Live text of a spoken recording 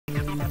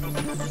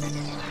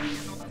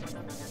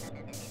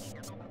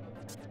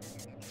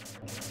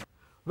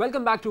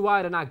Welcome back to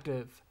Wire and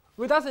Active.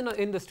 With us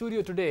in the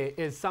studio today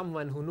is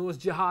someone who knows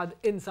jihad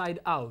inside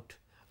out.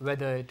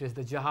 Whether it is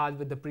the jihad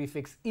with the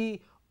prefix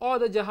E or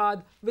the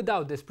jihad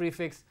without this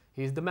prefix,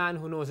 he is the man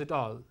who knows it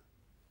all.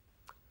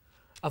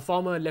 A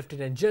former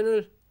Lieutenant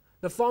General,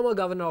 the former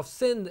Governor of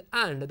Sindh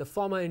and the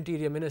former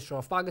Interior Minister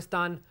of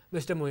Pakistan,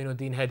 Mr.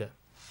 Moinuddin Haider.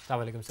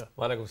 Assalamu alaikum, sir.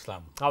 Wa alaikum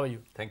salam. How are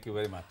you? Thank you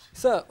very much.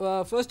 Sir,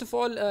 first of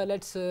all,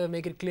 let's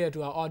make it clear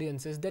to our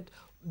audiences that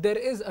there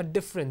is a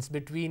difference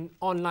between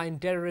online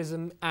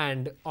terrorism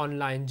and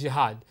online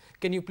jihad.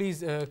 Can you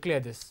please clear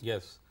this?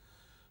 Yes.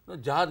 No,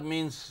 jihad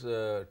means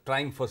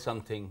trying for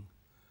something,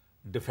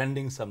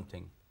 defending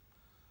something.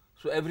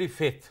 So every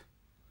faith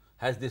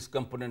has this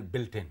component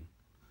built in.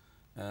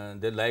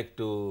 They like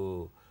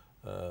to,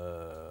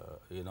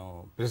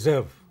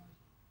 preserve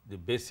the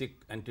basic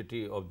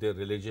entity of their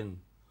religion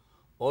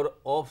or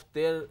of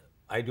their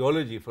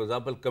ideology. For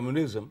example,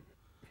 communism,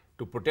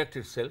 to protect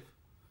itself,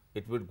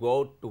 it would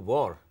go out to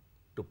war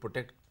to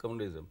protect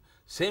communism.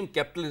 Same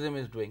capitalism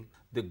is doing.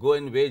 They go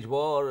and wage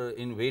war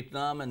in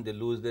Vietnam and they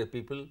lose their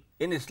people.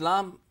 In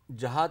Islam,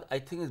 jihad, I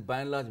think, is by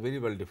and large very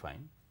well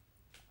defined.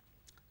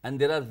 And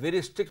there are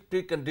very strict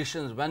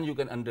preconditions when you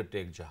can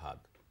undertake jihad.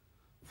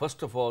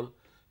 First of all,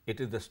 it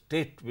is the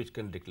state which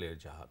can declare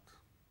jihad,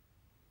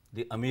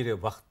 the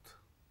Amir-e-Waqt.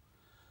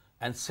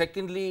 And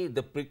secondly,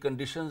 the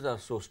preconditions are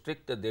so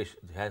strict that there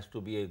has to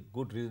be a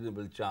good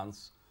reasonable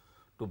chance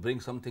to bring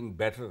something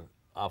better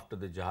after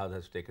the jihad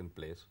has taken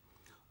place,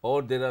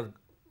 or there are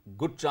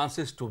good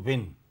chances to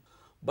win.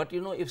 But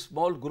if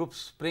small groups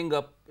spring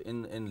up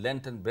in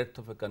length and breadth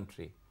of a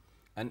country,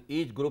 and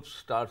each group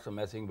starts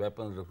amassing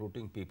weapons,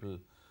 recruiting people,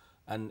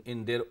 and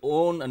in their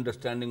own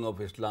understanding of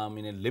Islam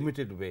in a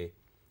limited way,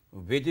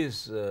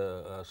 wages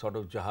sort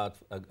of jihad,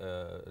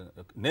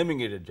 naming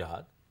it a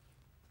jihad,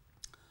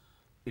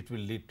 it will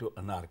lead to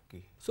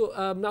anarchy.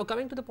 So now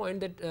coming to the point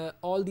that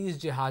all these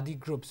jihadi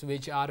groups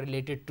which are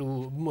related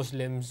to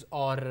Muslims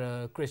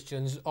or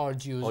Christians or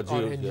Jews or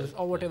Hindus, yes,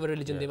 or whatever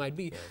religion they might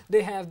be,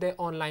 they have their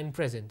online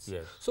presence.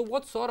 Yes. So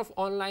what sort of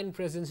online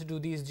presence do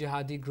these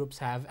jihadi groups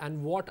have,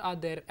 and what are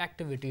their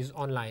activities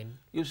online?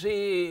 You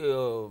see,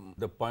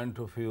 the point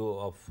of view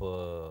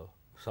of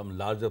some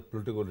larger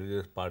political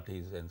religious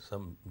parties and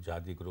some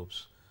jihadi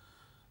groups,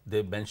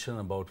 they mention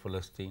about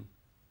Palestine,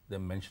 they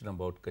mention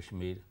about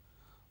Kashmir,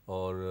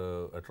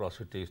 or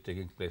atrocities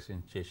taking place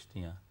in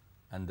Chechnya,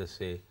 and they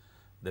say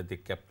that the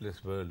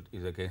capitalist world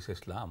is against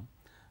Islam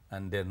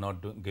and they are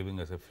not giving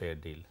us a fair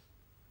deal.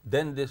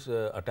 Then this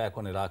attack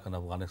on Iraq and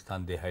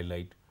Afghanistan they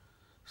highlight,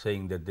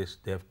 saying that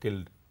they have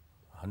killed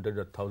hundreds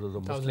of thousands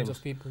of Muslims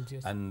of people,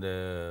 yes, and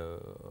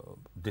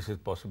this is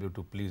possible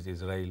to please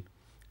Israel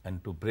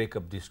and to break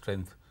up the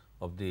strength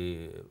of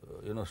the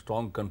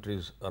strong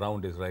countries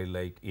around Israel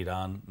like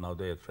Iran. Now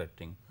they are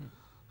threatening.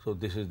 So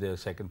this is their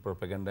second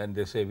propaganda, and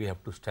they say we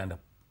have to stand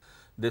up.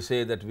 They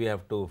say that we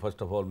have to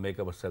first of all make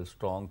ourselves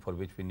strong, for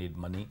which we need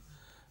money,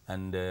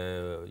 and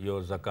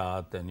your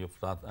zakat and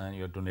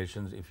your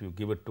donations, if you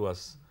give it to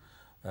us,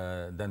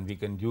 then we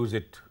can use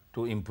it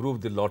to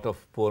improve the lot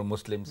of poor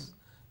Muslims.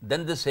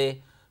 Then they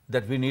say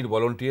that we need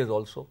volunteers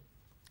also.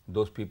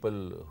 Those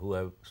people who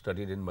have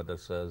studied in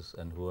madrasas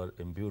and who are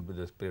imbued with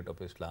the spirit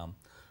of Islam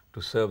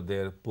to serve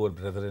their poor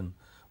brethren,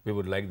 we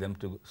would like them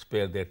to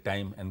spare their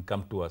time and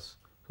come to us.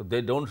 So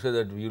they don't say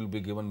that you will be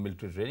given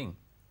military training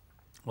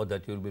or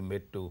that you will be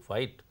made to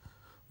fight,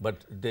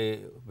 but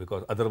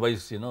because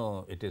otherwise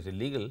it is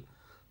illegal.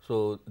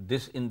 So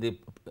this in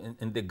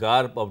the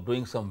garb of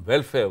doing some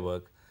welfare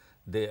work,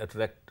 they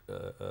attract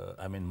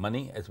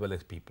money as well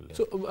as people.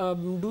 So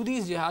do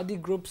these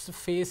jihadi groups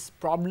face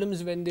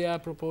problems when they are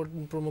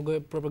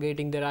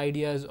propagating their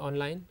ideas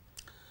online?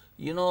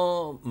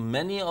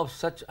 Many of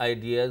such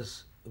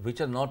ideas which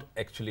are not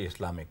actually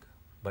Islamic,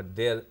 but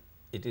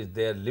it is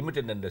their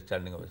limited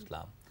understanding of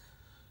Islam.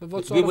 But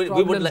what sort of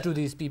problems do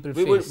these people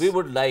face? We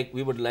would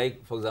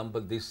like, for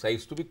example, these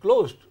sites to be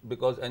closed,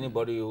 because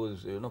anybody who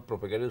is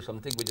propagating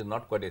something which is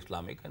not quite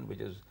Islamic and which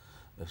is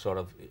a sort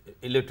of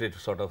illiterate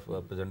sort of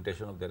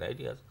presentation of their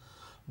ideas.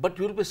 But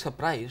you will be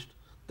surprised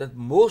that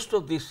most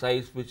of these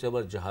sites which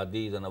our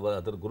jihadis and our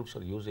other groups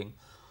are using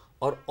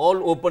are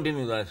all opened in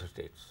the United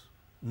States.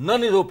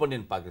 None is opened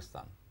in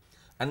Pakistan.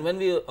 And when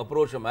we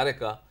approach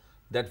America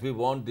that we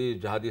want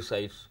these jihadi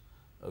sites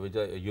which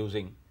are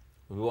using,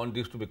 we want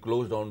these to be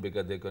closed down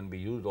because they can be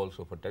used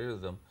also for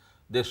terrorism,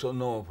 they say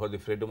no, for the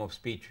freedom of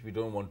speech, we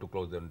don't want to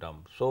close them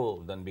down.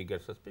 So then we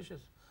get suspicious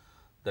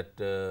that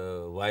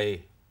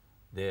why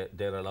they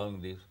are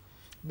allowing these.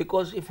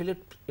 Because if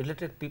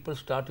illiterate people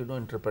start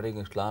interpreting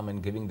Islam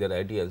and giving their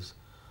ideas,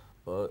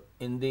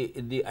 in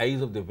the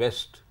eyes of the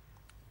West,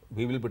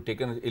 we will be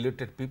taken as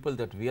illiterate people,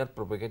 that we are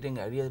propagating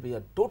ideas which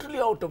are totally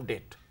out of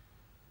date.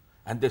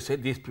 And they say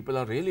these people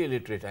are really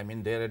illiterate,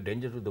 they are a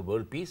danger to the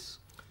world peace.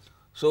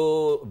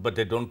 So, but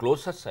they don't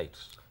close such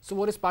sites. So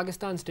what is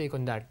Pakistan's take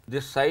on that?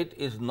 This site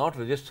is not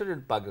registered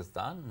in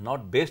Pakistan,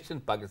 not based in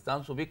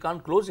Pakistan, so we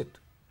can't close it.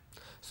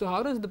 So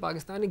how does the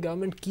Pakistani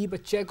government keep a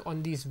check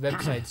on these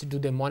websites? Do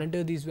they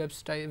monitor these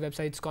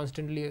websites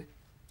constantly?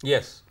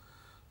 Yes.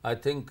 I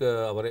think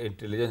our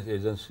intelligence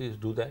agencies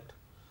do that,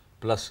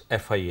 plus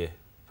FIA,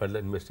 Federal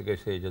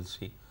Investigation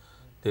Agency.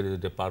 There is a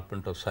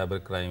Department of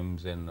Cyber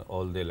Crimes and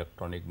all the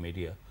electronic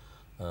media.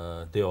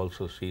 They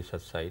also see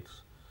such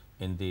sites.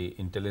 In the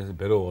Intelligence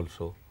Bureau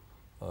also,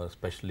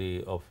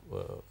 especially of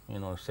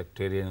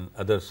sectarian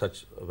other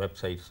such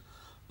websites,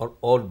 are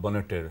all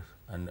monitored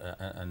and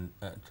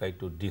try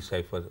to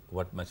decipher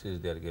what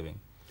message they are giving.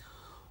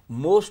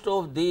 Most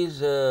of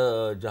these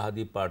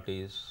jihadi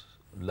parties,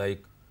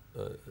 like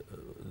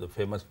the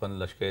famous one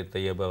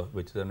Lashkar-e-Taiba,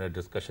 which is under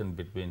discussion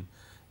between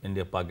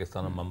India,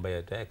 Pakistan and Mumbai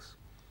attacks,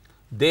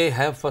 they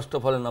have first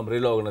of all an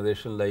umbrella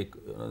organization like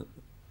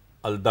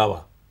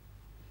Al-Dawa,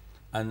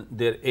 and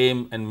their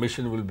aim and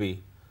mission will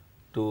be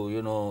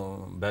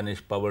to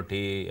banish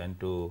poverty and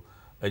to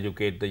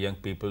educate the young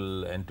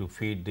people and to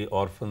feed the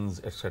orphans,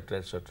 etc.,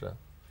 etc.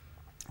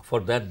 For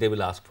that they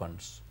will ask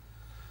funds,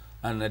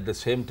 and at the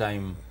same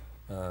time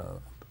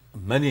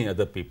many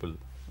other people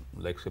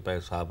like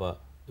Sipahi Sahaba,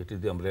 it is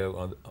the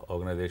umbrella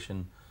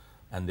organization,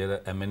 and there are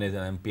MNAs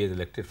and MPAs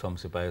elected from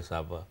Sipahi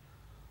Sahaba,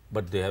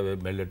 but they have a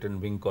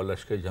militant wing called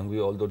Lashkar-e-Jhangvi,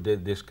 although they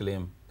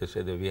disclaim, they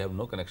say that we have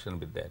no connection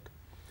with that.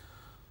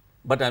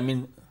 But I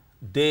mean,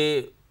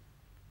 they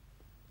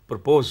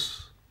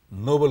propose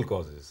noble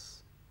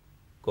causes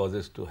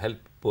to help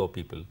poor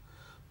people,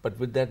 but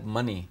with that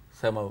money,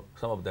 some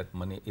of that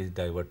money is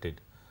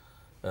diverted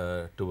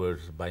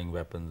towards buying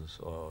weapons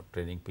or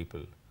training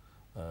people.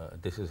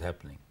 This is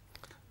happening,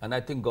 and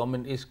I think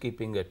government is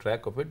keeping a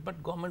track of it,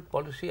 but government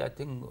policy, I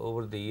think,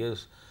 over the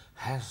years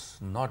has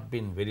not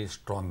been very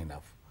strong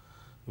enough.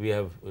 We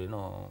have, in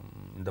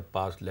the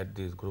past let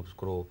these groups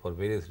grow for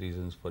various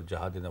reasons, for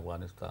jihad in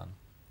Afghanistan,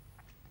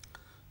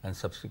 and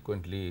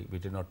subsequently we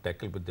did not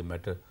tackle with the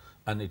matter,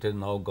 and it has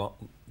now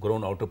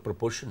grown out of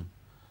proportion,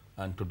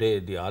 and today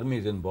the army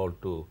is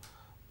involved to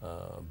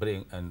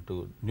bring and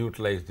to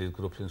neutralize these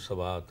groups in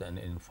Swat and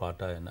in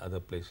Fata and other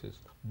places.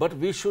 But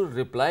we should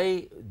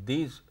reply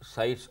these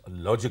sites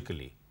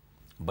logically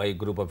by a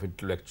group of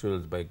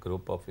intellectuals, by a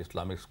group of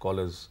Islamic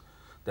scholars,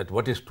 that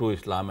what is true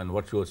Islam and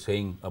what you are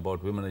saying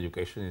about women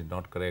education is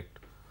not correct,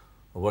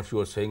 what you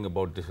are saying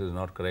about this is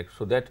not correct,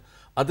 so that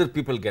other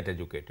people get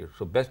educated.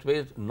 So best way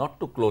is not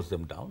to close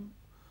them down,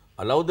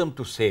 allow them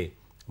to say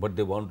what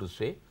they want to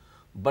say,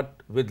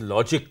 but with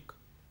logic,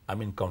 I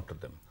mean, counter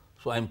them.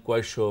 So I am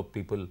quite sure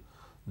people,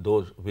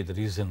 those with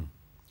reason,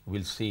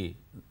 will see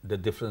the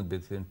difference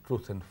between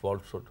truth and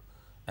falsehood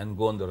and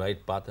go on the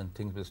right path, and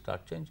things will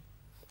start changing.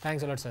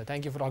 Thanks a lot, sir.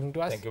 Thank you for talking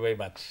to us. Thank you very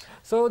much.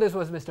 So this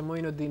was Mr.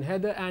 Moinuddin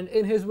Haider, and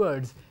in his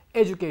words,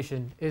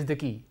 education is the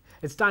key.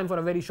 It's time for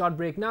a very short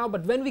break now,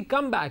 but when we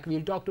come back,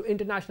 we'll talk to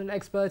international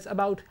experts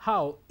about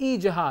how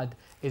E-Jihad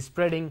is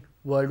spreading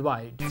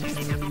worldwide.